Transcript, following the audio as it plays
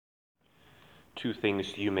Two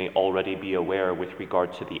things you may already be aware with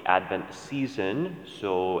regard to the Advent season.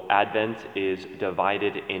 So Advent is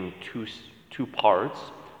divided in two parts.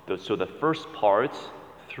 So the first part,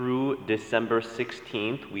 through December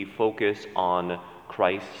 16th, we focus on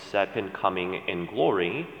Christ's second coming in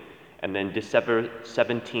glory. And then December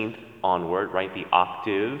 17th onward, right, the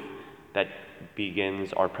octave that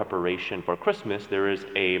begins our preparation for Christmas, there is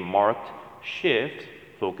a marked shift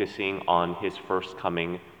focusing on his first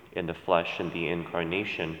coming in the flesh and the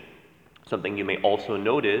incarnation. Something you may also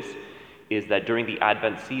notice is that during the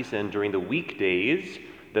Advent season, during the weekdays,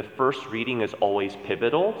 the first reading is always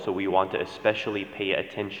pivotal, so we want to especially pay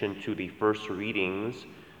attention to the first readings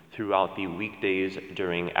throughout the weekdays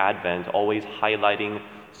during Advent, always highlighting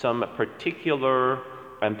some particular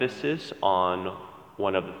emphasis on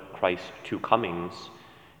one of Christ's two comings.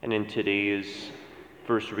 And in today's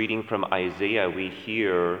first reading from Isaiah, we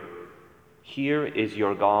hear, "Here is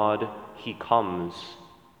your God, he comes."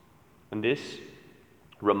 And this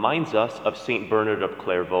reminds us of St. Bernard of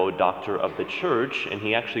Clairvaux, doctor of the Church, and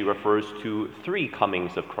he actually refers to three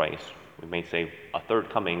comings of Christ. We may say, a third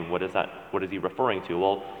coming, what is that? What is he referring to?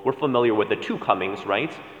 Well, we're familiar with the two comings,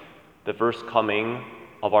 right? The first coming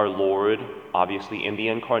of our Lord, obviously in the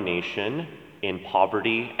incarnation, in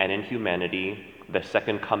poverty and in humanity. The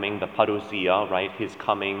second coming, the parousia, right? His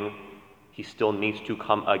coming, he still needs to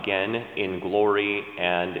come again in glory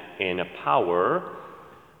and in power.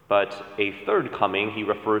 But a third coming he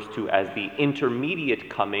refers to as the intermediate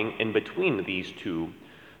coming in between these two.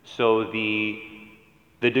 So the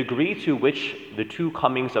degree to which the two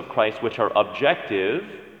comings of Christ, which are objective,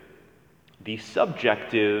 the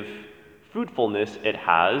subjective fruitfulness it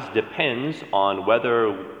has depends on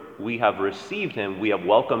whether we have received him, we have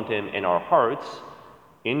welcomed him in our hearts,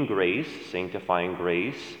 in grace, sanctifying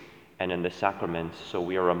grace, and in the sacraments. So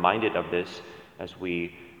we are reminded of this as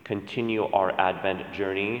we continue our Advent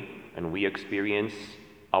journey and we experience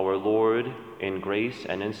our Lord in grace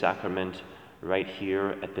and in sacrament right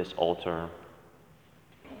here at this altar.